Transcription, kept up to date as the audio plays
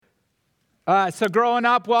So growing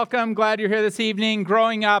up, welcome. Glad you're here this evening.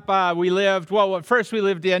 Growing up, first we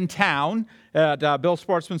lived in town at Bill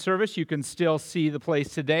Sportsman Service. You can still see the place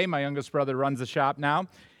today. My youngest brother runs the shop now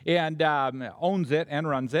and owns it and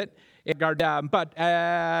runs it.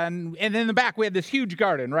 And in the back we had this huge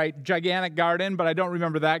garden, right? Gigantic garden, but I don't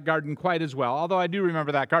remember that garden quite as well, although I do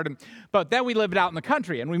remember that garden. But then we lived out in the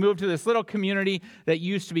country, and we moved to this little community that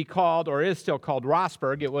used to be called, or is still called,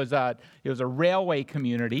 Rossburg. It was a railway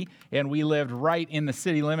community, and we lived right in the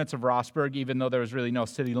city limits of Rossburg, even though there was really no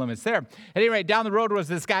city limits there. At any rate, down the road was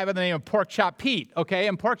this guy by the name of Pork Chop Pete, okay?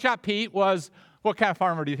 And Pork Chop Pete was, what kind of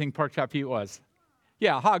farmer do you think Pork Chop Pete was?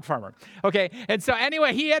 Yeah, hog farmer. Okay, and so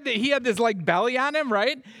anyway, he had this like belly on him,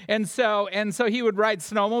 right? And so he would ride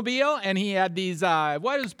snowmobile, and he had these.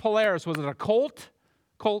 What is Polaris? Was it a Colt?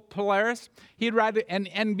 Colt Polaris. He'd ride it,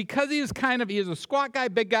 and because he was a squat guy,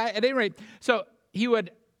 big guy. At any rate, so he would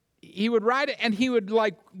ride it, and he would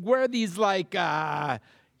like wear these like.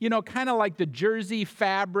 Kind of like the jersey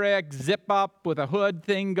fabric zip up with a hood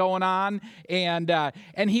thing going on, and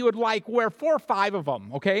he would like wear 4 or 5 of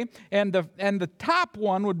them, okay? And the top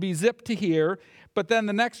one would be zipped to here, but then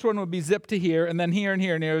the next one would be zipped to here, and then here and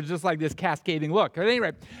here, and it was just like this cascading look. At any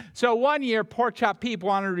rate, so one year, Pork Chop Pete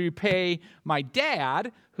wanted to repay my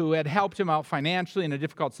dad, who had helped him out financially in a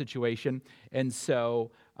difficult situation, and so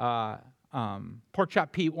Pork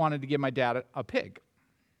Chop Pete wanted to give my dad a pig,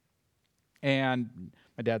 and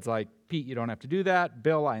my dad's like, Pete, you don't have to do that.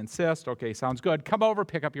 Bill, I insist. Okay, sounds good. Come over,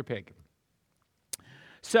 pick up your pig.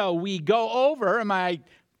 So we go over, and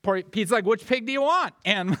Pete's like, which pig do you want?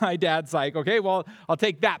 And my dad's like, okay, well, I'll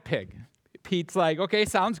take that pig. Pete's like, okay,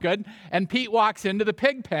 sounds good. And Pete walks into the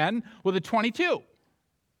pig pen with a .22.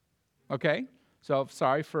 Okay, so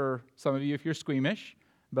sorry for some of you if you're squeamish,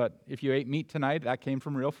 but if you ate meat tonight, that came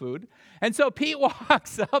from real food. And so Pete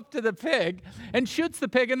walks up to the pig and shoots the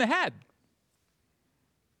pig in the head.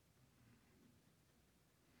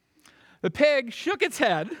 The pig shook its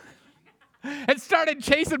head and started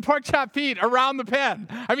chasing Pork Chop Pete around the pen.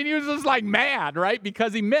 I mean, he was just like mad, right?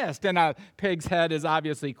 Because he missed, and a pig's head is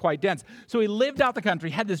obviously quite dense. So he lived out the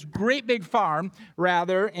country, had this great big farm,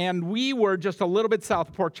 and we were just a little bit south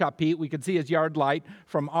of Pork Chop Pete. We could see his yard light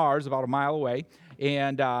from ours about a mile away.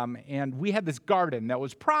 And we had this garden that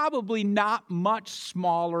was probably not much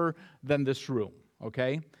smaller than this room,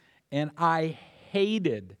 okay? And I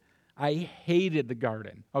hated the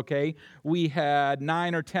garden, okay? We had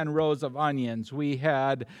 9 or 10 rows of onions. We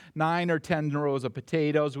had 9 or 10 rows of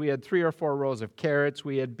potatoes. We had 3 or 4 rows of carrots.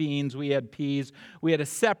 We had beans. We had peas. We had a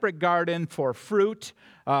separate garden for fruit,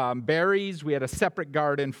 berries. We had a separate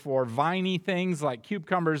garden for viney things like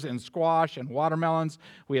cucumbers and squash and watermelons.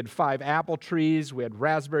 We had 5 apple trees. We had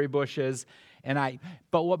raspberry bushes.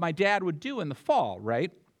 But what my dad would do in the fall,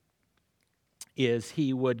 right, is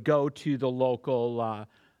he would go to the local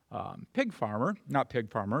turkey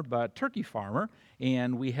farmer,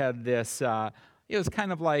 and we had this, it was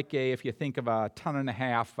kind of like if you think of a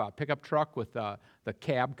 1.5 ton pickup truck with the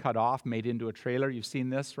cab cut off, made into a trailer. You've seen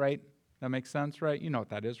this, right? That makes sense, right? You know what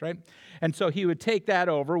that is, right? And so he would take that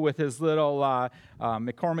over with his little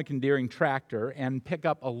McCormick and Deering tractor and pick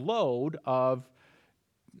up a load of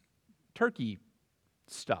turkey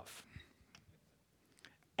stuff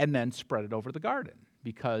and then spread it over the garden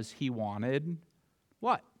because he wanted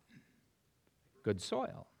what? Good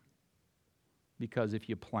soil. Because if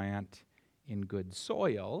you plant in good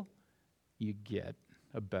soil, you get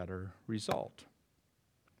a better result.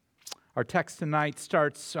 Our text tonight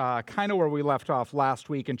starts kind of where we left off last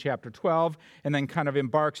week in chapter 12, and then kind of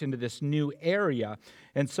embarks into this new area.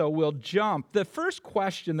 And so we'll jump. The first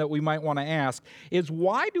question that we might want to ask is,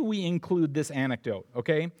 why do we include this anecdote?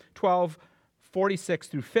 Okay, 12:46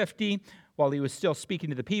 through 50, while he was still speaking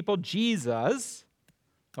to the people, Jesus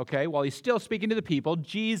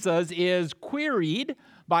is queried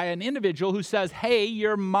by an individual who says, hey,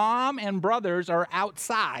 your mom and brothers are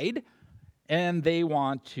outside, and they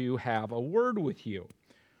want to have a word with you.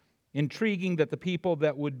 Intriguing that the people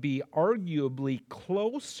that would be arguably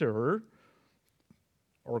closer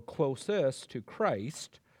or closest to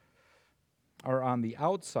Christ are on the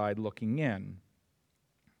outside looking in.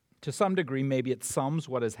 To some degree, maybe it sums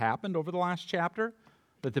what has happened over the last chapter,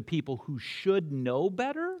 that the people who should know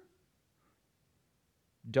better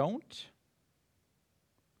don't.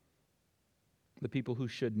 The people who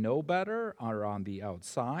should know better are on the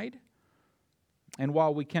outside. And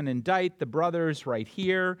while we can indict the brothers right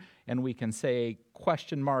here, and we can say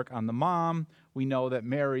question mark on the mom, we know that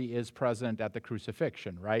Mary is present at the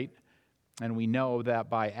crucifixion, right? And we know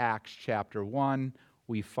that by Acts chapter 1,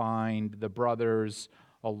 we find the brothers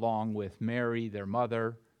along with Mary, their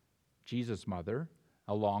mother, Jesus' mother,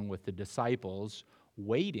 along with the disciples,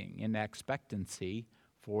 waiting in expectancy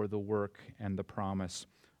for the work and the promise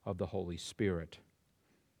of the Holy Spirit.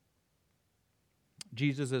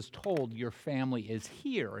 Jesus is told, your family is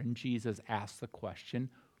here, and Jesus asks the question,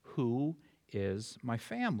 who is my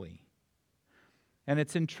family? And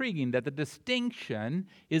it's intriguing that the distinction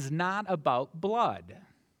is not about blood.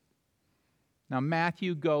 Now,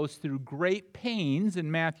 Matthew goes through great pains in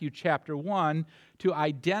Matthew chapter 1 to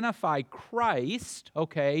identify Christ,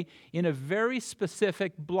 okay, in a very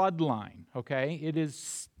specific bloodline, okay? It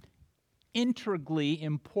is integrally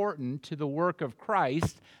important to the work of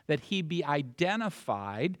Christ that he be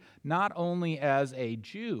identified not only as a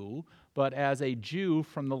Jew, but as a Jew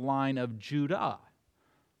from the line of Judah,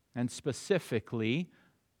 and specifically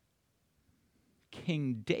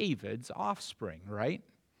King David's offspring, right?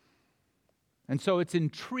 And so it's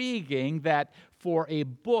intriguing that for a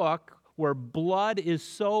book where blood is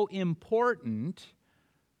so important,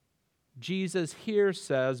 Jesus here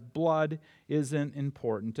says blood isn't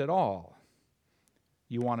important at all.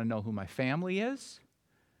 You want to know who my family is?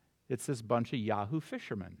 It's this bunch of Yahoo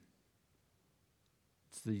fishermen.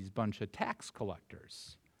 It's these bunch of tax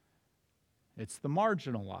collectors. It's the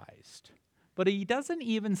marginalized. But he doesn't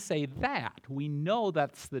even say that. We know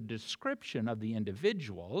that's the description of the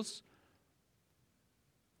individuals.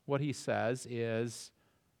 What he says is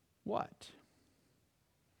what?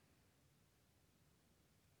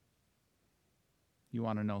 You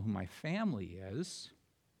want to know who my family is?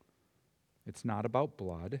 It's not about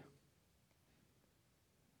blood.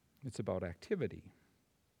 It's about activity.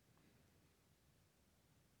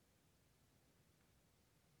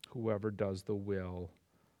 Whoever does the will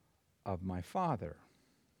of my Father.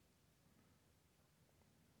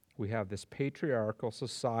 We have this patriarchal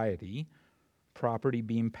society, property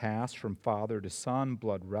being passed from father to son,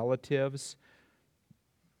 blood relatives.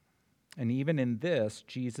 And even in this,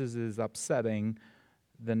 Jesus is upsetting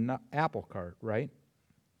the apple cart, right?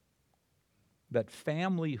 That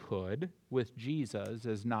familyhood with Jesus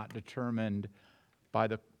is not determined by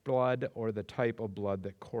the blood or the type of blood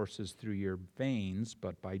that courses through your veins,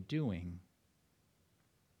 but by doing.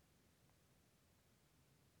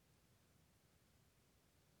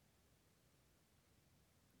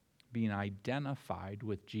 Being identified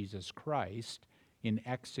with Jesus Christ in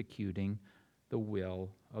executing the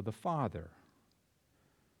will of the Father.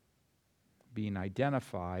 Being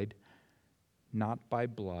identified not by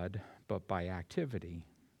blood, but by activity.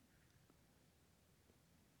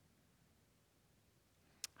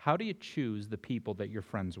 How do you choose the people that you're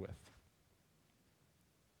friends with?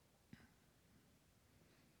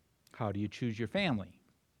 How do you choose your family?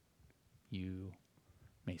 You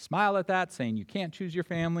may smile at that, saying you can't choose your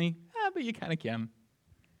family, but you kind of can.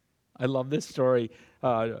 I love this story.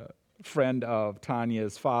 A friend of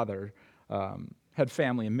Tanya's father had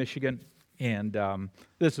family in Michigan, and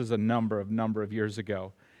this was a number of years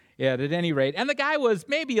ago. And at any rate, and the guy was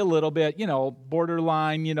maybe a little bit,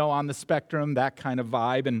 borderline, on the spectrum, that kind of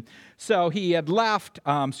vibe. And so he had left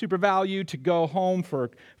Super Value to go home for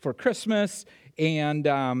Christmas, and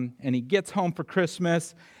he gets home for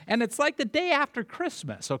Christmas, and it's like the day after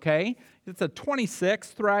Christmas, okay? It's the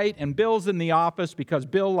 26th, right? And Bill's in the office because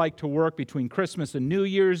Bill liked to work between Christmas and New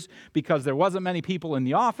Year's because there wasn't many people in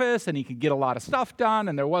the office, and he could get a lot of stuff done,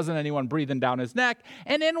 and there wasn't anyone breathing down his neck.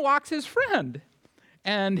 And in walks his friend.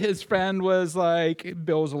 And his friend was like,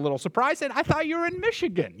 Bill was a little surprised, said, I thought you were in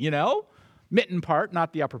Michigan, Mitten Part,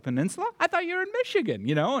 not the Upper Peninsula. I thought you were in Michigan,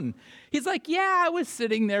 And he's like, yeah, I was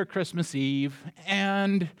sitting there Christmas Eve,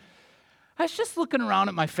 and I was just looking around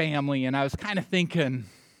at my family, and I was kind of thinking,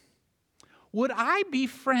 would I be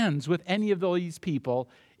friends with any of these people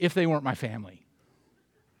if they weren't my family?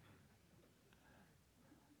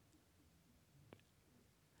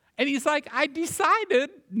 And he's like, I decided,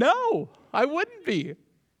 no, I wouldn't be.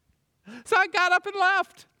 So I got up and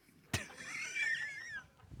left.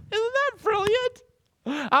 Isn't that brilliant?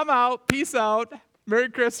 I'm out. Peace out. Merry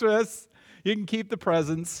Christmas. You can keep the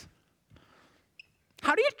presents.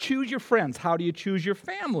 How do you choose your friends? How do you choose your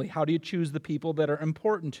family? How do you choose the people that are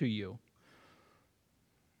important to you?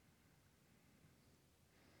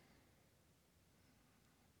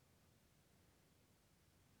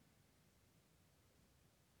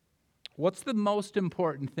 What's the most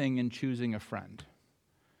important thing in choosing a friend?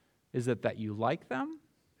 Is it that you like them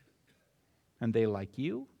and they like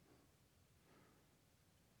you?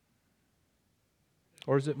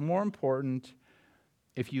 Or is it more important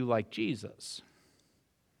if you like Jesus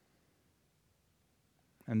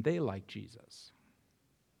and they like Jesus?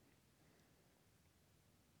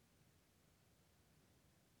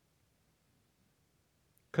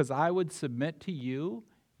 Because I would submit to you,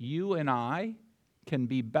 you and I can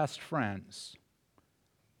be best friends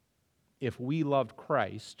if we loved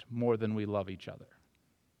Christ more than we love each other.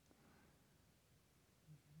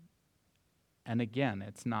 And again,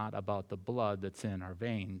 it's not about the blood that's in our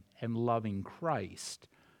vein. And loving Christ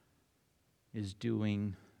is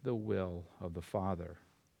doing the will of the Father.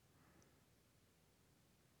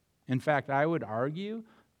 In fact, I would argue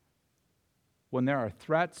when there are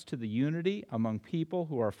threats to the unity among people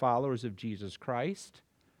who are followers of Jesus Christ,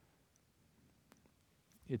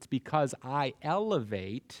 it's because I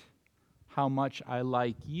elevate how much I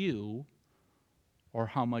like you or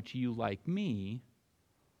how much you like me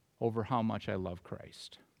over how much I love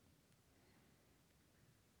Christ.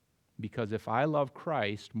 Because if I love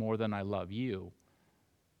Christ more than I love you,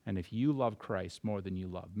 and if you love Christ more than you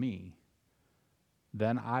love me,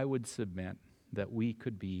 then I would submit that we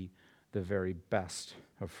could be the very best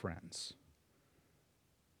of friends.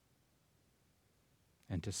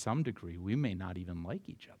 And to some degree, we may not even like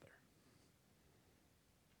each other.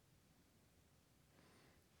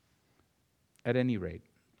 At any rate,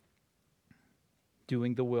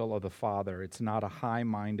 doing the will of the Father, it's not a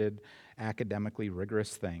high-minded, academically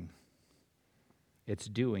rigorous thing. It's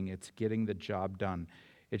getting the job done.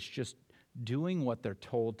 It's just doing what they're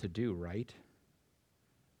told to do, right?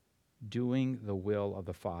 Doing the will of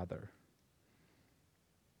the Father.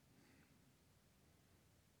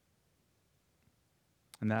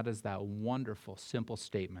 And that is that wonderful, simple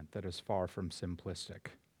statement that is far from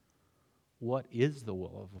simplistic. What is the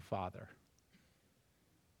will of the Father?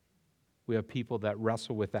 We have people that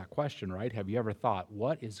wrestle with that question, right? Have you ever thought,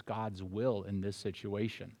 what is God's will in this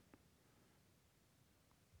situation?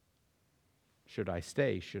 Should I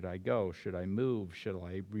stay? Should I go? Should I move? Should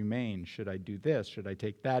I remain? Should I do this? Should I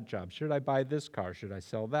take that job? Should I buy this car? Should I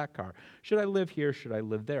sell that car? Should I live here? Should I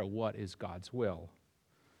live there? What is God's will?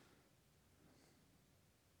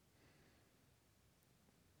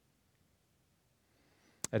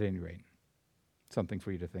 At any rate, something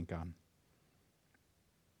for you to think on.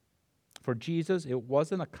 For Jesus, it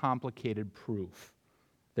wasn't a complicated proof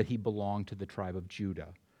that he belonged to the tribe of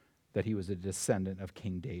Judah, that he was a descendant of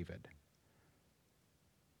King David.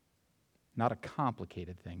 Not a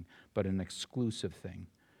complicated thing, but an exclusive thing.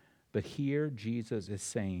 But here, Jesus is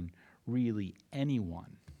saying, really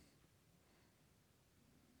anyone,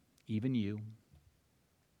 even you,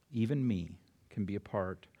 even me, can be a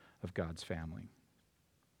part of God's family.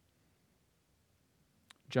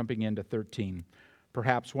 Jumping into 13,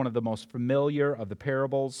 perhaps one of the most familiar of the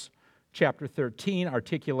parables. Chapter 13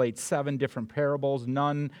 articulates 7 different parables.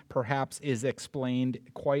 None, perhaps, is explained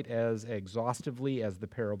quite as exhaustively as the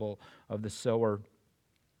parable of the sower.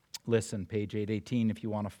 Listen, page 818, if you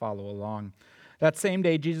want to follow along. That same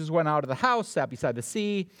day, Jesus went out of the house, sat beside the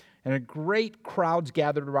sea, and a great crowds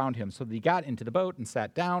gathered around him. So he got into the boat and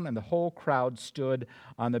sat down, and the whole crowd stood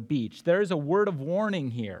on the beach. There is a word of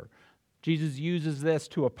warning here. Jesus uses this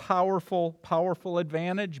to a powerful, powerful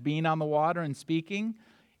advantage, being on the water and speaking.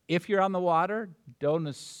 If you're on the water, don't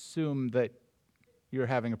assume that you're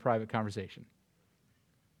having a private conversation.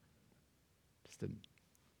 Just didn't.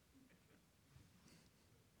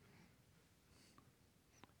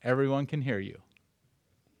 Everyone can hear you.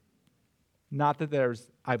 Not that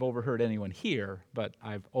I've overheard anyone here, but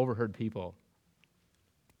I've overheard people.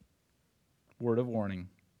 Word of warning.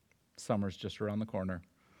 Summer's just around the corner.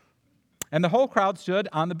 And the whole crowd stood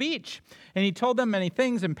on the beach. And he told them many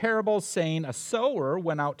things in parables, saying, a sower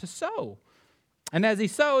went out to sow. And as he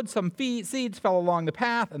sowed, some seeds fell along the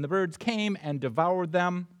path, and the birds came and devoured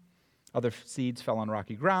them. Other seeds fell on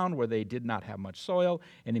rocky ground where they did not have much soil,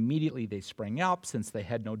 and immediately they sprang up, since they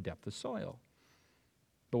had no depth of soil.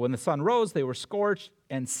 But when the sun rose, they were scorched,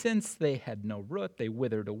 and since they had no root, they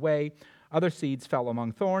withered away. Other seeds fell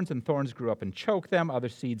among thorns, and thorns grew up and choked them. Other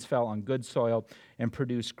seeds fell on good soil and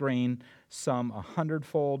produced grain, some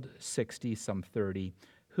 100-fold, 60, some 30.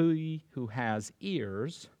 He who has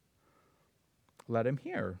ears, let him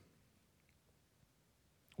hear.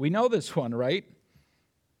 We know this one, right?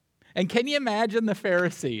 And can you imagine the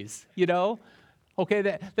Pharisees,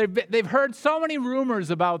 Okay, they've heard so many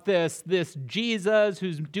rumors about this Jesus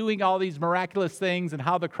who's doing all these miraculous things and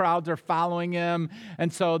how the crowds are following him.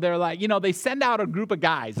 And so they're like, they send out a group of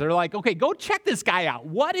guys. They're like, okay, go check this guy out.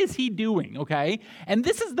 What is he doing, okay? And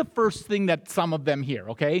this is the first thing that some of them hear,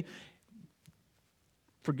 okay?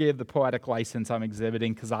 Forgive the poetic license I'm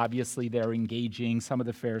exhibiting, because obviously they're engaging some of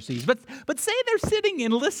the Pharisees. But say they're sitting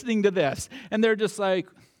and listening to this, and they're just like,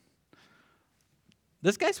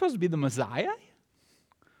 this guy's supposed to be the Messiah?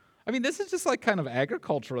 This is just like kind of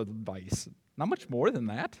agricultural advice. Not much more than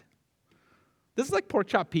that. This is like Pork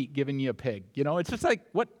Chop Pete giving you a pig. It's just like,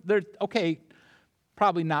 okay,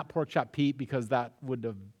 Probably not Pork Chop Pete, because that would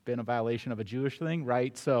have been a violation of a Jewish thing,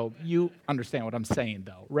 right? So you understand what I'm saying,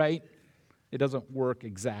 though, right? It doesn't work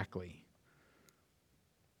exactly.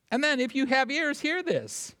 And then if you have ears, hear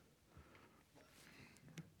this.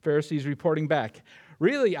 Pharisees reporting back.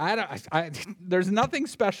 Really, there's nothing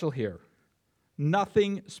special here.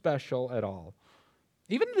 Nothing special at all.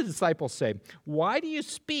 Even the disciples say, "Why do you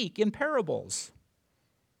speak in parables?"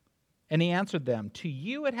 And he answered them, "To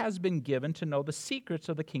you it has been given to know the secrets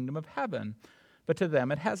of the kingdom of heaven, but to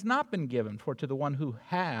them it has not been given. For to the one who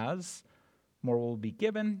has, more will be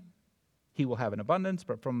given. He will have an abundance,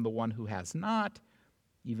 but from the one who has not,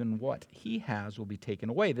 even what he has will be taken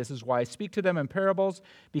away. This is why I speak to them in parables,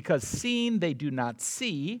 because seeing they do not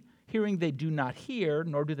see, hearing they do not hear,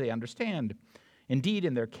 nor do they understand. Indeed,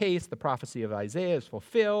 in their case, the prophecy of Isaiah is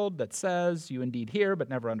fulfilled that says, you indeed hear, but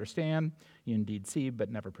never understand. You indeed see,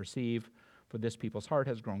 but never perceive. For this people's heart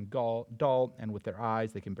has grown dull, and with their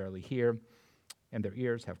eyes they can barely hear, and their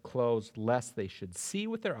ears have closed, lest they should see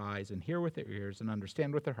with their eyes and hear with their ears and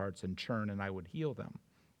understand with their hearts and turn, and I would heal them.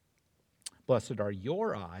 Blessed are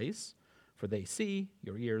your eyes, for they see,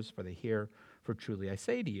 your ears, for they hear, for truly I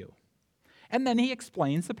say to you." And then he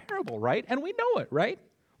explains the parable, right? And we know it, right?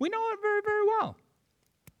 We know it very, very well.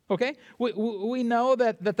 Okay? We know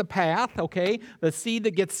that the path, okay, the seed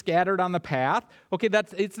that gets scattered on the path, okay,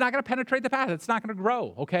 it's not going to penetrate the path. It's not going to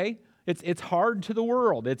grow, okay? It's hard to the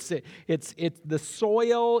world. The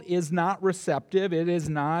soil is not receptive. It's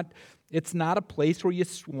not a place where you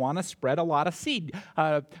want to spread a lot of seed.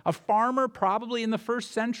 A farmer probably in the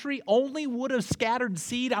first century only would have scattered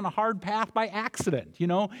seed on a hard path by accident.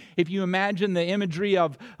 If you imagine the imagery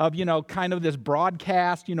of kind of this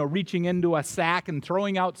broadcast, reaching into a sack and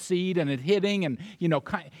throwing out seed and it hitting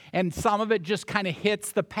and some of it just kind of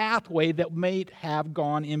hits the pathway that may have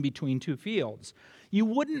gone in between two fields. You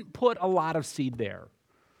wouldn't put a lot of seed there.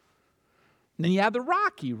 And then you have the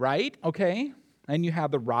rocky, right? Okay. And you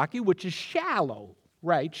have the rocky, which is shallow,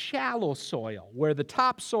 right? Shallow soil, where the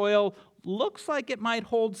topsoil looks like it might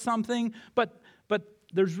hold something, but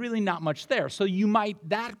there's really not much there. So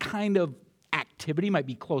that kind of activity might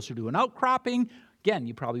be closer to an outcropping. Again,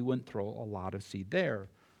 you probably wouldn't throw a lot of seed there.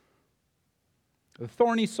 The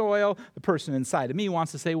thorny soil, the person inside of me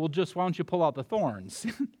wants to say, well, just why don't you pull out the thorns?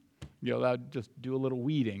 That'd just do a little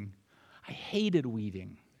weeding. I hated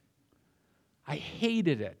weeding. I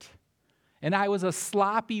hated it. And I was a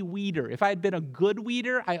sloppy weeder. If I had been a good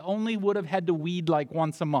weeder, I only would have had to weed like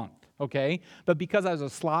once a month, okay? But because I was a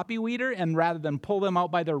sloppy weeder, and rather than pull them out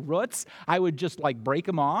by their roots, I would just like break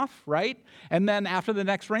them off, right? And then after the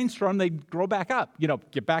next rainstorm, they'd grow back up,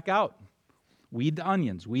 get back out. Weed the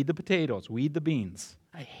onions, weed the potatoes, weed the beans.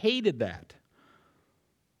 I hated that.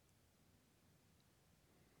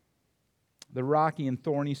 The rocky and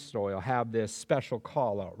thorny soil have this special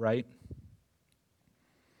call out, right?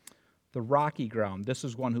 The rocky ground, this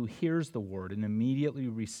is one who hears the word and immediately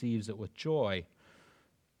receives it with joy.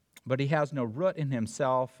 But he has no root in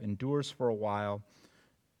himself, endures for a while,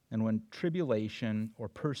 and when tribulation or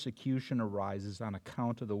persecution arises on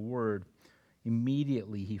account of the word,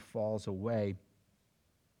 immediately he falls away.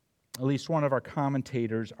 At least one of our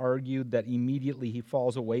commentators argued that immediately he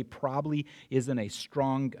falls away probably isn't a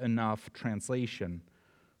strong enough translation.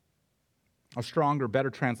 A stronger, better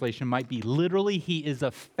translation might be literally, he is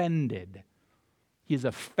offended. He is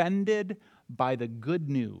offended by the good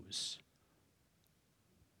news.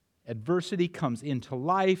 Adversity comes into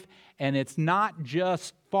life, and it's not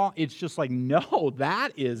just it's just like, no,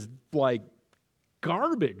 that is like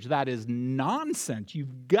garbage. That is nonsense.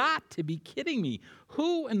 You've got to be kidding me.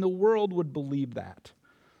 Who in the world would believe that?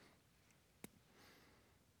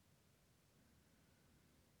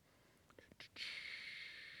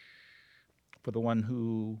 For the one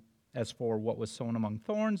who, as for what was sown among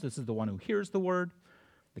thorns, this is the one who hears the word.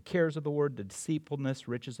 The cares of the word, the deceitfulness,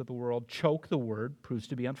 riches of the world, choke the word, proves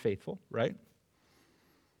to be unfaithful, right?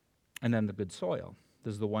 And then the good soil.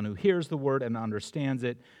 This is the one who hears the word and understands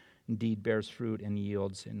it, indeed bears fruit and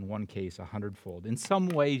yields, in one case, 100-fold. In some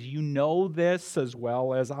ways, you know this as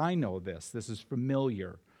well as I know this. This is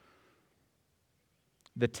familiar.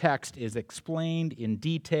 The text is explained in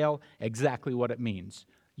detail exactly what it means.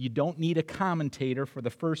 You don't need a commentator for the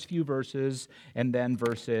first few verses, and then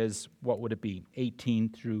verses, what would it be, 18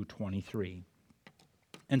 through 23.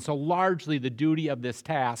 And so largely the duty of this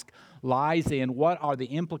task lies in what are the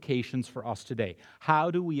implications for us today? How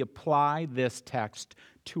do we apply this text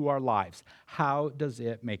to our lives? How does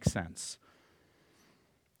it make sense?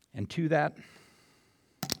 And to that,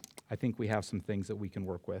 I think we have some things that we can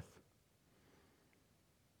work with.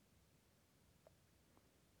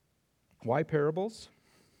 Why parables?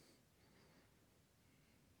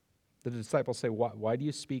 The disciples say, why do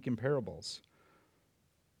you speak in parables?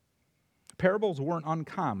 Parables weren't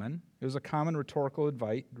uncommon. It was a common rhetorical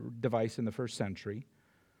device in the first century.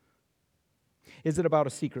 Is it about a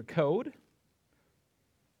secret code?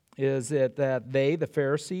 Is it that they, the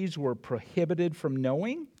Pharisees, were prohibited from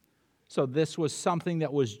knowing? So this was something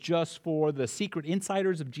that was just for the secret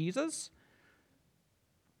insiders of Jesus?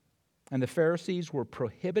 And the Pharisees were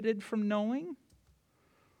prohibited from knowing?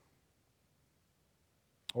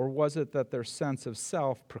 Or was it that their sense of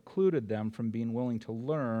self precluded them from being willing to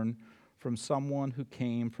learn from someone who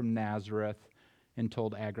came from Nazareth and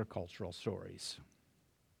told agricultural stories?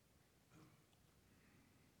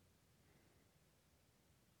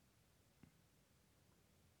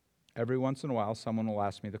 Every once in a while, someone will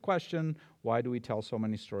ask me the question, why do we tell so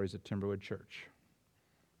many stories at Timberwood Church?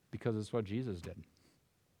 Because it's what Jesus did.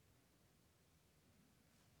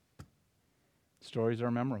 Stories are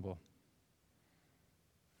memorable.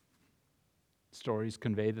 Stories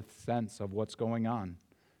convey the sense of what's going on.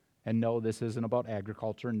 And no, this isn't about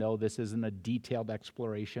agriculture. No, this isn't a detailed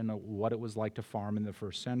exploration of what it was like to farm in the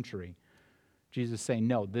first century. Jesus is saying,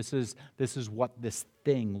 no, this is what this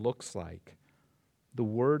thing looks like. The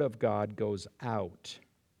Word of God goes out.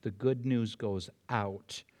 The good news goes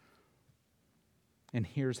out. And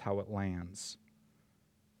here's how it lands.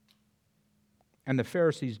 And the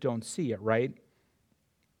Pharisees don't see it, right?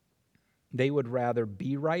 They would rather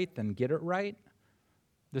be right than get it right.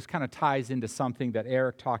 This kind of ties into something that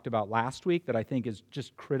Eric talked about last week that I think is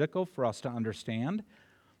just critical for us to understand.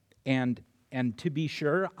 And to be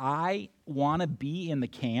sure, I want to be in the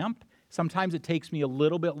camp. Sometimes it takes me a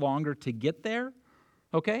little bit longer to get there,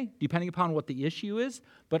 okay, depending upon what the issue is.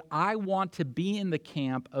 But I want to be in the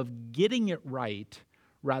camp of getting it right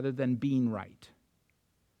rather than being right.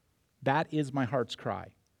 That is my heart's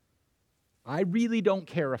cry. I really don't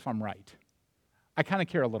care if I'm right. I kind of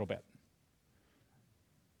care a little bit.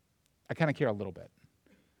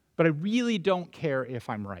 But I really don't care if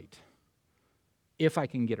I'm right, if I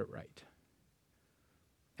can get it right.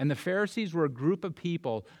 And the Pharisees were a group of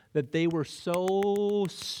people that they were so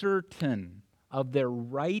certain of their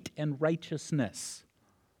right and righteousness.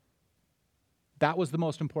 That was the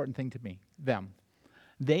most important thing to me, them.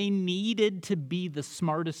 They needed to be the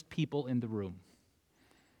smartest people in the room.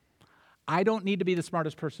 I don't need to be the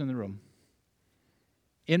smartest person in the room.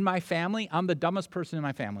 In my family, I'm the dumbest person in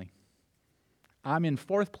my family. I'm in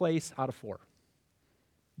 4th place out of 4.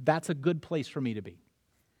 That's a good place for me to be.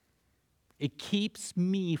 It keeps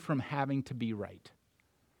me from having to be right.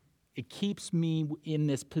 It keeps me in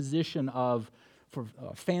this position of, for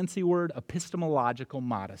a fancy word, epistemological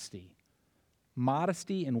modesty.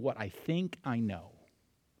 Modesty in what I think I know.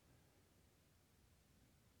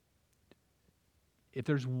 If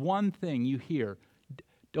there's one thing you hear,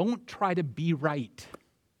 don't try to be right.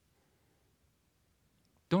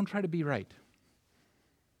 Don't try to be right.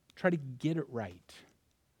 Try to get it right.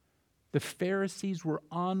 The Pharisees were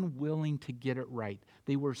unwilling to get it right.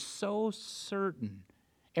 They were so certain.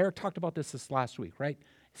 Eric talked about this last week, right?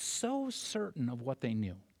 So certain of what they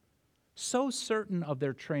knew. So certain of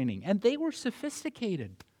their training. And they were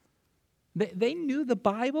sophisticated. They knew the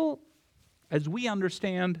Bible as we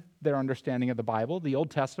understand their understanding of the Bible, the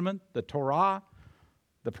Old Testament, the Torah,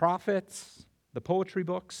 the prophets, the poetry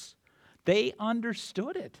books. They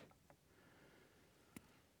understood it.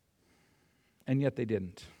 And yet they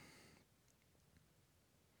didn't.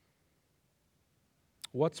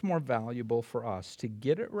 What's more valuable for us, to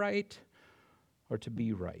get it right or to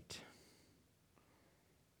be right?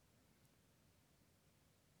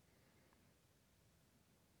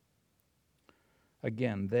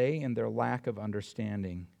 Again, they and their lack of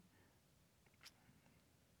understanding.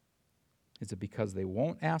 Is it because they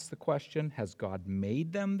won't ask the question, has God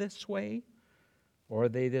made them this way? Or are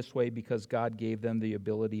they this way because God gave them the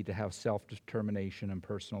ability to have self-determination and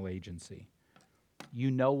personal agency?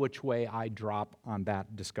 You know which way I drop on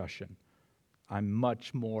that discussion. I'm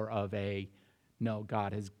much more of a, no,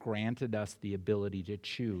 God has granted us the ability to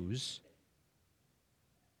choose.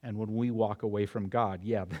 And when we walk away from God,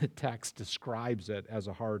 yeah, the text describes it as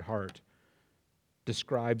a hard heart.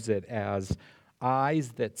 Describes it as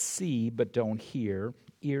eyes that see but don't hear,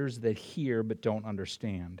 ears that hear but don't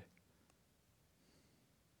understand.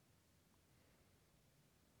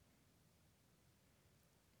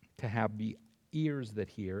 To have the ears that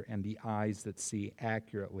hear and the eyes that see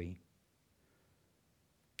accurately.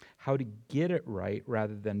 How to get it right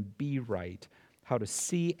rather than be right. How to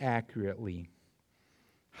see accurately.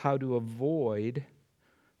 How to avoid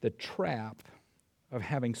the trap of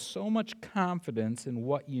having so much confidence in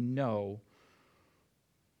what you know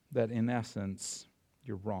that in essence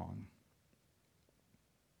you're wrong.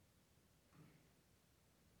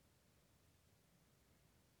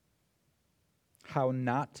 how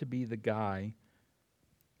not to be the guy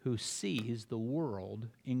who sees the world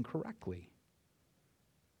incorrectly.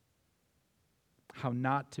 How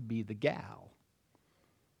not to be the gal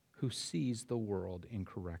who sees the world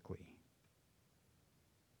incorrectly.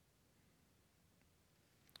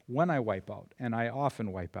 When I wipe out, and I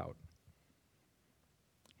often wipe out,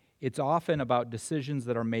 it's often about decisions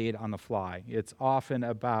that are made on the fly. It's often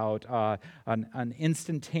about an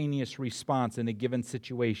instantaneous response in a given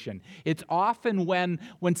situation. It's often when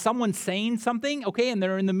someone's saying something, okay, and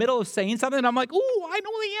they're in the middle of saying something, and I'm like, ooh, I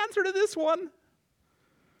know the answer to this one.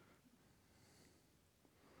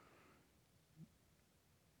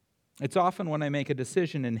 It's often when I make a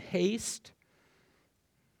decision in haste.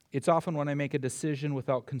 It's often when I make a decision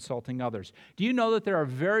without consulting others. Do you know that there are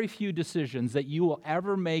very few decisions that you will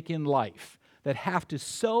ever make in life that have to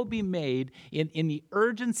so be made in the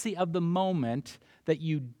urgency of the moment that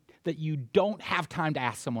you don't have time to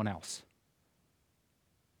ask someone else?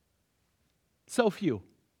 So few.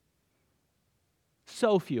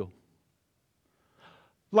 So few.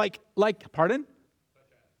 Like, pardon?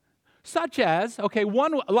 Such as, okay,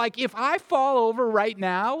 like if I fall over right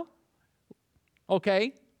now,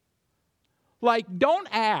 okay, like don't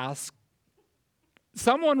ask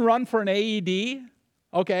someone run for an AED,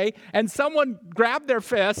 okay, and someone grab their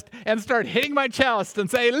fist and start hitting my chest and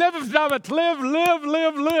say, live, Summit, live, live,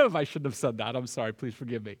 live, live. I shouldn't have said that. I'm sorry. Please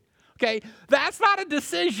forgive me. Okay, that's not a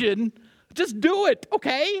decision. Just do it,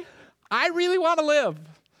 okay? I really want to live.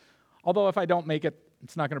 Although if I don't make it,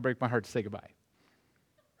 it's not going to break my heart to say goodbye.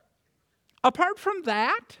 Apart from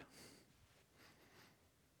that,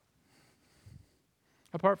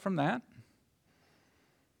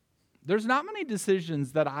 there's not many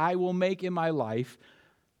decisions that I will make in my life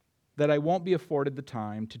that I won't be afforded the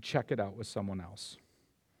time to check it out with someone else.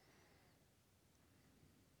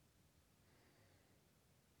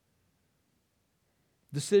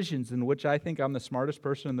 Decisions in which I think I'm the smartest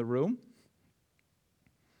person in the room.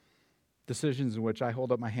 Decisions in which I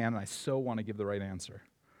hold up my hand and I so want to give the right answer.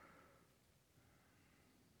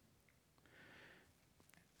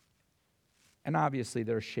 And obviously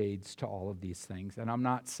there are shades to all of these things. And I'm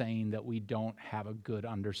not saying that we don't have a good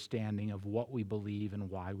understanding of what we believe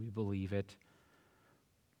and why we believe it.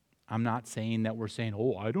 I'm not saying that we're saying,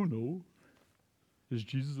 oh, I don't know. Is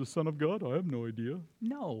Jesus the Son of God? I have no idea.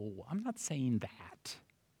 No, I'm not saying that.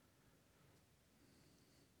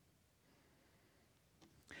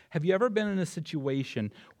 Have you ever been in a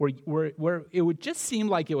situation where it would just seem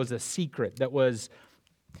like it was a secret that was,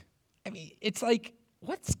 it's like,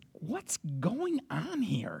 what's going on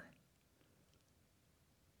here?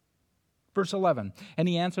 Verse 11, and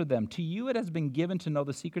he answered them, to you it has been given to know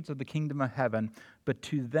the secrets of the kingdom of heaven, but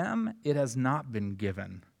to them it has not been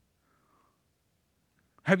given.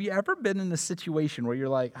 Have you ever been in a situation where you're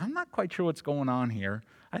like, I'm not quite sure what's going on here.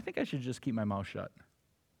 I think I should just keep my mouth shut.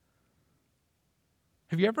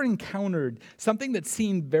 Have you ever encountered something that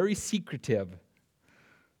seemed very secretive?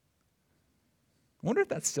 I wonder if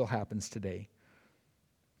that still happens today.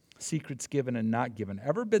 Secrets given and not given.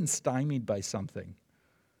 Ever been stymied by something?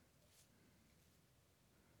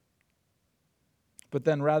 But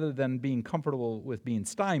then rather than being comfortable with being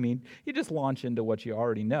stymied, you just launch into what you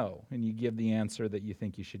already know, and you give the answer that you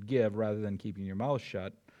think you should give rather than keeping your mouth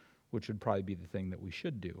shut, which would probably be the thing that we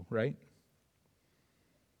should do, right?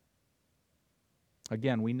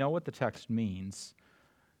 Again, we know what the text means.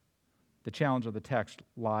 The challenge of the text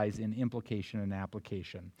lies in implication and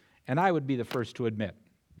application. And I would be the first to admit,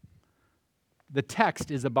 the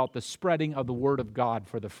text is about the spreading of the Word of God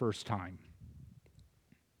for the first time.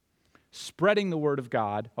 Spreading the Word of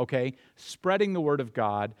God, okay? Spreading the Word of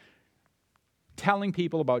God, telling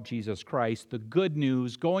people about Jesus Christ, the good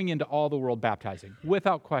news, going into all the world baptizing,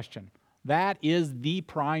 without question. That is the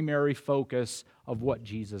primary focus of what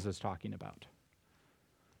Jesus is talking about.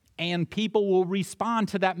 And people will respond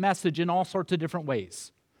to that message in all sorts of different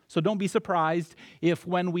ways. So don't be surprised if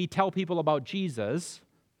when we tell people about Jesus,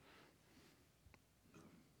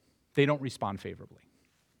 they don't respond favorably.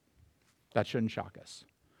 That shouldn't shock us.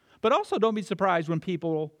 But also don't be surprised when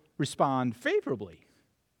people respond favorably,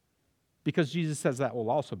 because Jesus says that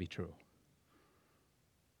will also be true.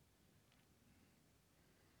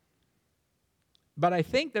 But I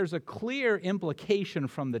think there's a clear implication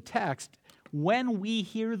from the text. When we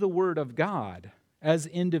hear the Word of God as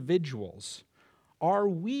individuals, are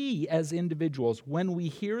we as individuals, when we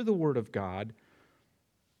hear the Word of God,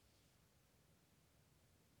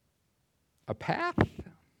 a path,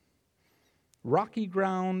 rocky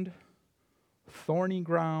ground, thorny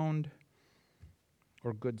ground,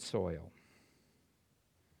 or good soil?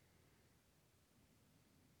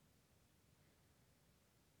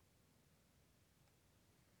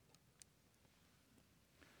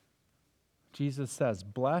 Jesus says,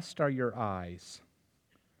 blessed are your eyes.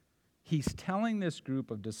 He's telling this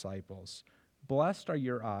group of disciples, blessed are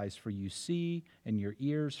your eyes, for you see, and your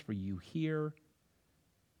ears, for you hear.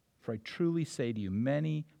 For I truly say to you,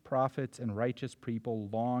 many prophets and righteous people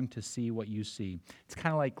long to see what you see. It's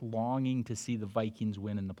kind of like longing to see the Vikings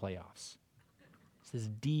win in the playoffs. It's this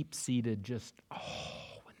deep-seated just,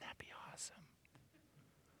 wouldn't that be awesome?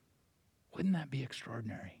 Wouldn't that be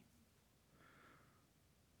extraordinary?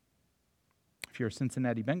 If you're a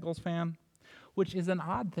Cincinnati Bengals fan, which is an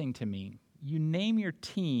odd thing to me, you name your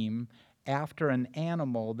team after an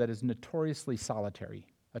animal that is notoriously solitary,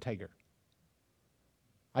 a tiger.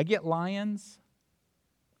 I get lions.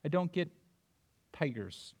 I don't get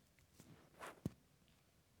tigers.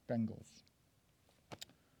 Bengals.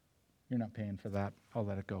 You're not paying for that. I'll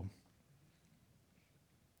let it go.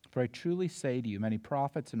 For I truly say to you, many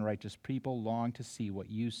prophets and righteous people long to see what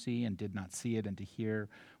you see and did not see it, and to hear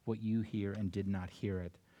what you hear and did not hear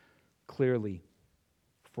it. Clearly,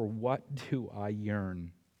 for what do I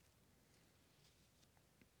yearn?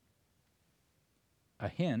 A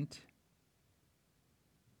hint.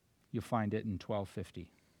 You'll find it in 1250.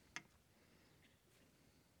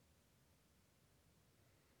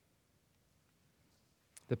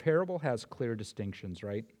 The parable has clear distinctions,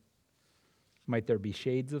 right? Might there be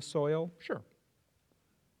shades of soil? Sure.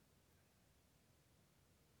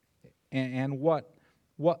 And what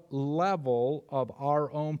level of our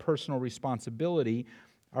own personal responsibility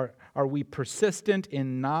are we persistent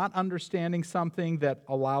in not understanding something that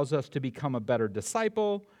allows us to become a better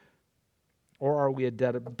disciple? Or are we a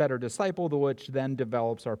better disciple, which then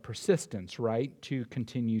develops our persistence, right, to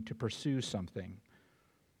continue to pursue something?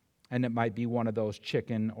 And it might be one of those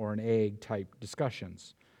chicken or an egg type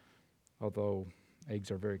discussions, although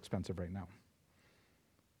eggs are very expensive right now.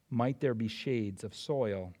 Might there be shades of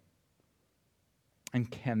soil? And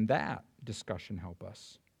can that discussion help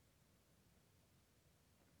us?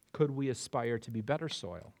 Could we aspire to be better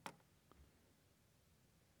soil?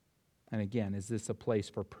 And again, is this a place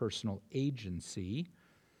for personal agency,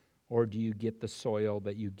 or do you get the soil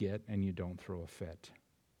that you get and you don't throw a fit?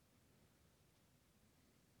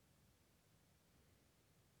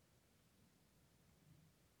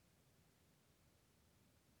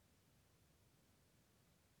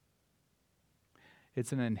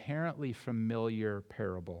 It's an inherently familiar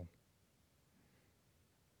parable.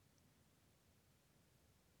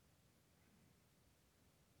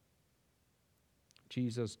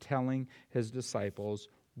 Jesus telling his disciples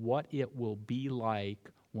what it will be like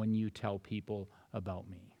when you tell people about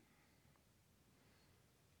me.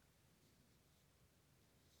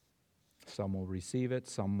 Some will receive it,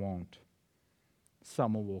 some won't.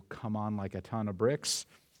 Some will come on like a ton of bricks,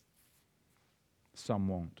 some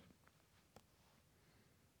won't.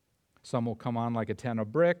 Some will come on like a ton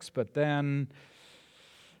of bricks, but then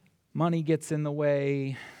money gets in the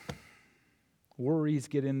way, worries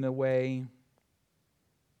get in the way.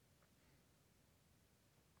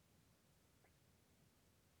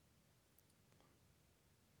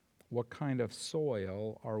 What kind of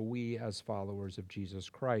soil are we as followers of Jesus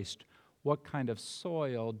Christ? What kind of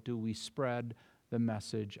soil do we spread the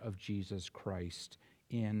message of Jesus Christ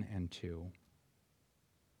in and to?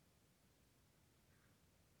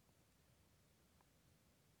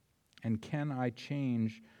 And can I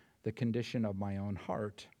change the condition of my own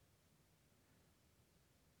heart?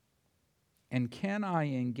 And can I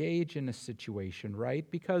engage in a situation, right?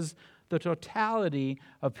 Because the totality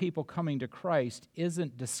of people coming to Christ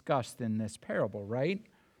isn't discussed in this parable, right?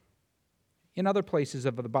 In other places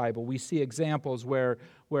of the Bible, we see examples where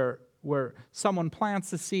someone plants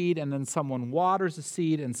the seed and then someone waters the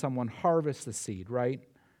seed and someone harvests the seed, right?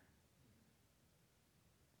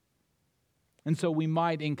 And so we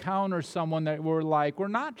might encounter someone that we're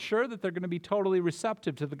not sure that they're going to be totally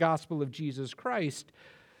receptive to the gospel of Jesus Christ.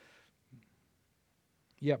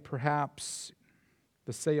 Yet perhaps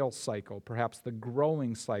the sales cycle, perhaps the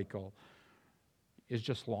growing cycle is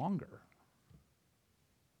just longer.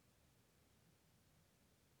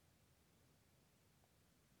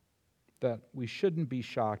 That we shouldn't be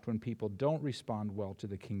shocked when people don't respond well to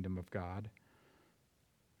the kingdom of God.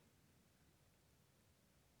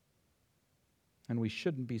 And we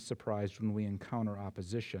shouldn't be surprised when we encounter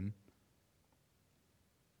opposition.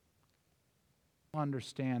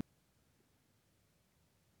 Understand.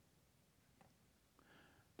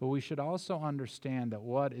 But we should also understand that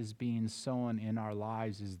what is being sown in our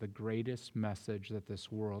lives is the greatest message that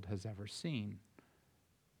this world has ever seen.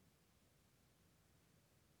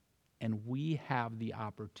 And we have the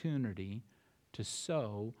opportunity to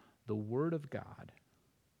sow the Word of God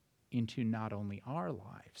into not only our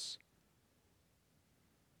lives,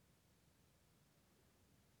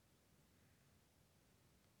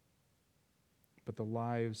 but the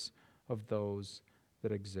lives of those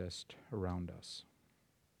that exist around us.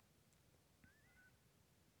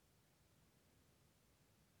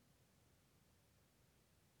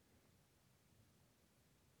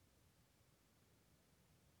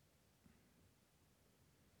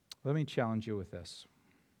 Let me challenge you with this.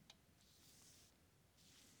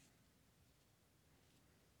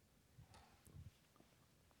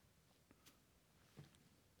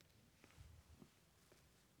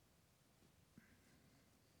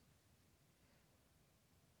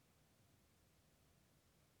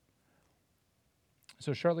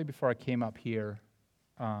 So shortly before I came up here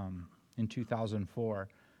in 2004,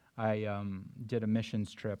 I did a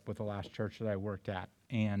missions trip with the last church that I worked at.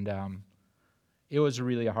 And it was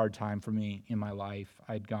really a hard time for me in my life.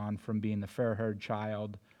 I'd gone from being the fair-haired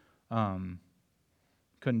child, couldn't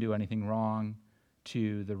do anything wrong,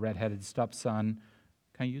 to the red-headed stepson.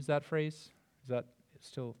 Can I use that phrase? Is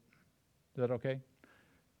that okay?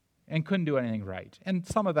 And couldn't do anything right. And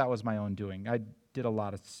some of that was my own doing. I did a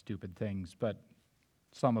lot of stupid things, but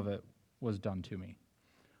some of it was done to me.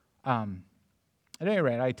 At any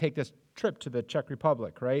rate, I take this trip to the Czech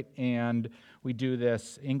Republic, right? And we do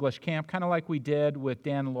this English camp, kind of like we did with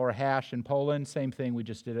Dan and Laura Hash in Poland. Same thing, we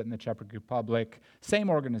just did it in the Czech Republic. Same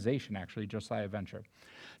organization, actually, Josiah Venture.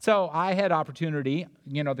 So I had opportunity,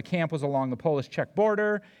 the camp was along the Polish-Czech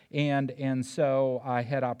border, and so I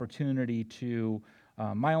had opportunity to,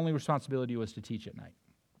 my only responsibility was to teach at night.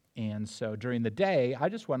 And so during the day, I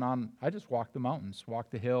just walked the mountains,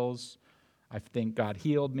 walked the hills. I think God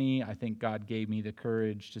healed me. I think God gave me the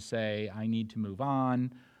courage to say, I need to move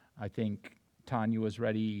on. I think Tanya was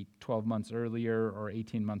ready 12 months earlier or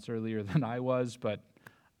 18 months earlier than I was, but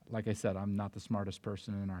like I said, I'm not the smartest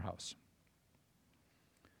person in our house.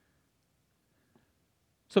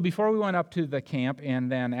 So before we went up to the camp,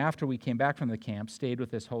 and then after we came back from the camp, stayed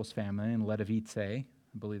with this host family in Ledovice, I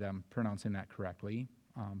believe I'm pronouncing that correctly,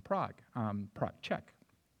 Prague, Czech,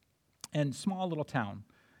 and small little town.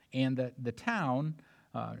 And the town,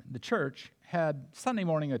 the church, had Sunday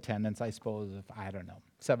morning attendance, I suppose, of,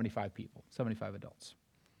 75 people, 75 adults.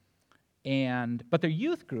 But their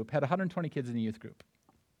youth group had 120 kids in the youth group.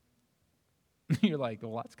 You're like,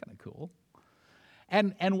 well, that's kind of cool.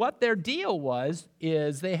 And what their deal was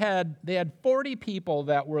is they had 40 people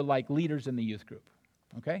that were like leaders in the youth group,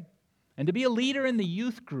 okay? And to be a leader in the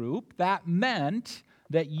youth group, that meant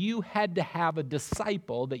that you had to have a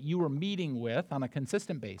disciple that you were meeting with on a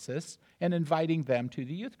consistent basis and inviting them to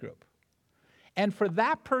the youth group. And for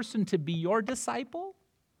that person to be your disciple,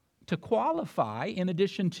 to qualify, in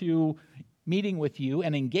addition to meeting with you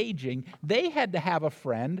and engaging, they had to have a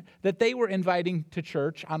friend that they were inviting to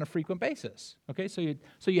church on a frequent basis. Okay, so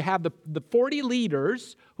you have the 40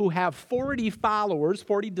 leaders who have 40 followers,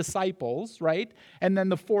 40 disciples, right? And then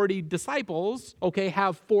the 40 disciples, okay,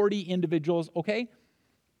 have 40 individuals, okay?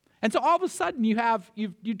 And so all of a sudden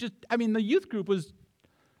the youth group was,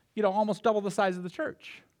 almost double the size of the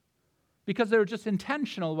church because they were just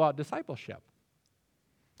intentional about discipleship.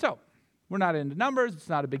 So we're not into numbers, it's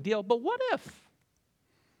not a big deal, but what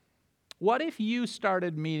if you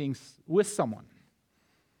started meetings with someone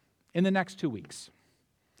in the next 2 weeks?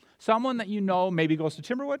 Someone that maybe goes to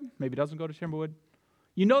Timberwood, maybe doesn't go to Timberwood.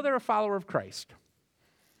 They're a follower of Christ.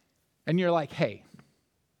 And you're like, hey,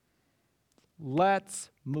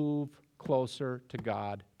 let's move closer to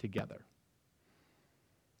God together.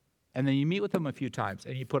 And then you meet with them a few times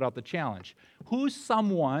and you put out the challenge. Who's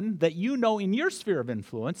someone that you know in your sphere of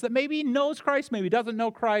influence that maybe knows Christ, maybe doesn't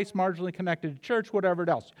know Christ, marginally connected to church, whatever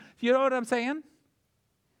else? You know what I'm saying?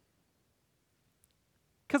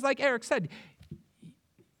 Because like Eric said,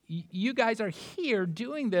 you guys are here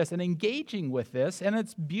doing this and engaging with this, and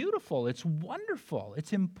it's beautiful. It's wonderful.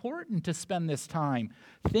 It's important to spend this time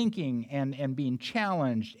thinking and being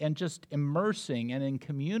challenged and just immersing and in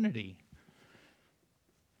community.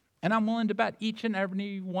 And I'm willing to bet each and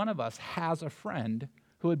every one of us has a friend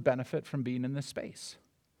who would benefit from being in this space.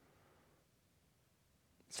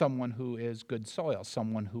 Someone who is good soil,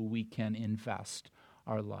 someone who we can invest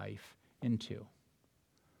our life into.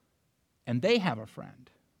 And they have a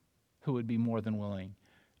friend who would be more than willing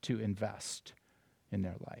to invest in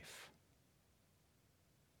their life.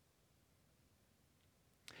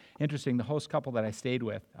 Interesting, the host couple that I stayed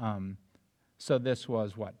with, so this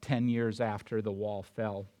was, 10 years after the wall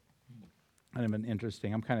fell. And it's been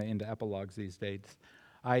interesting. I'm kind of into epilogues these days.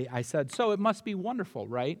 I said, so it must be wonderful,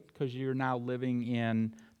 right? Because you're now living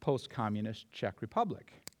in post-communist Czech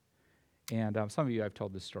Republic. And some of you, I've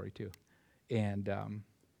told this story too. And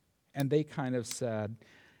they kind of said,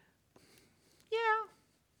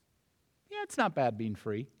 yeah, it's not bad being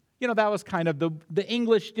free. that was kind of the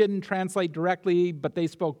English didn't translate directly, but they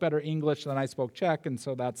spoke better English than I spoke Czech, and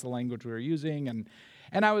so that's the language we were using.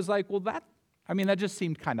 And I was like, well, that just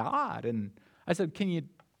seemed kind of odd. And I said, can you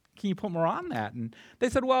put more on that? And they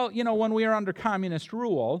said, well, when we were under communist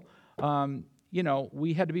rule,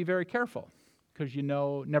 we had to be very careful because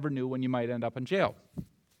never knew when you might end up in jail.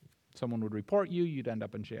 Someone would report you, you'd end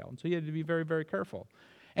up in jail. And so you had to be very, very careful.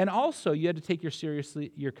 And also, you had to take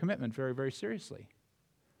your commitment very, very seriously.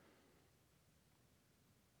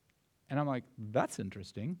 And I'm like, that's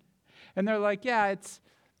interesting. And they're like, yeah, it's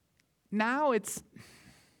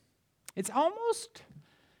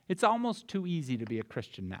almost too easy to be a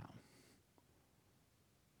Christian now.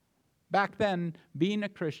 Back then, being a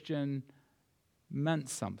Christian meant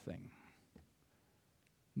something.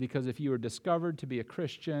 Because if you were discovered to be a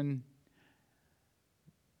Christian,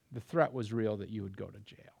 the threat was real that you would go to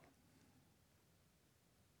jail.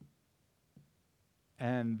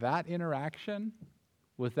 And that interaction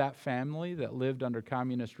with that family that lived under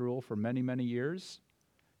communist rule for many, many years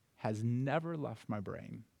has never left my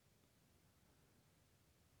brain.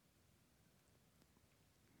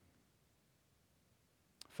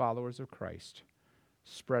 Followers of Christ,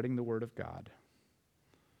 spreading the word of God.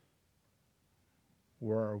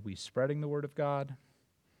 Where are we spreading the word of God?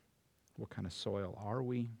 What kind of soil are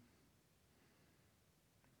we?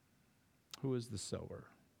 Who is the sower?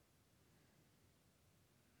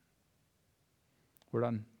 We're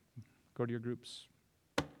done. Go to your groups.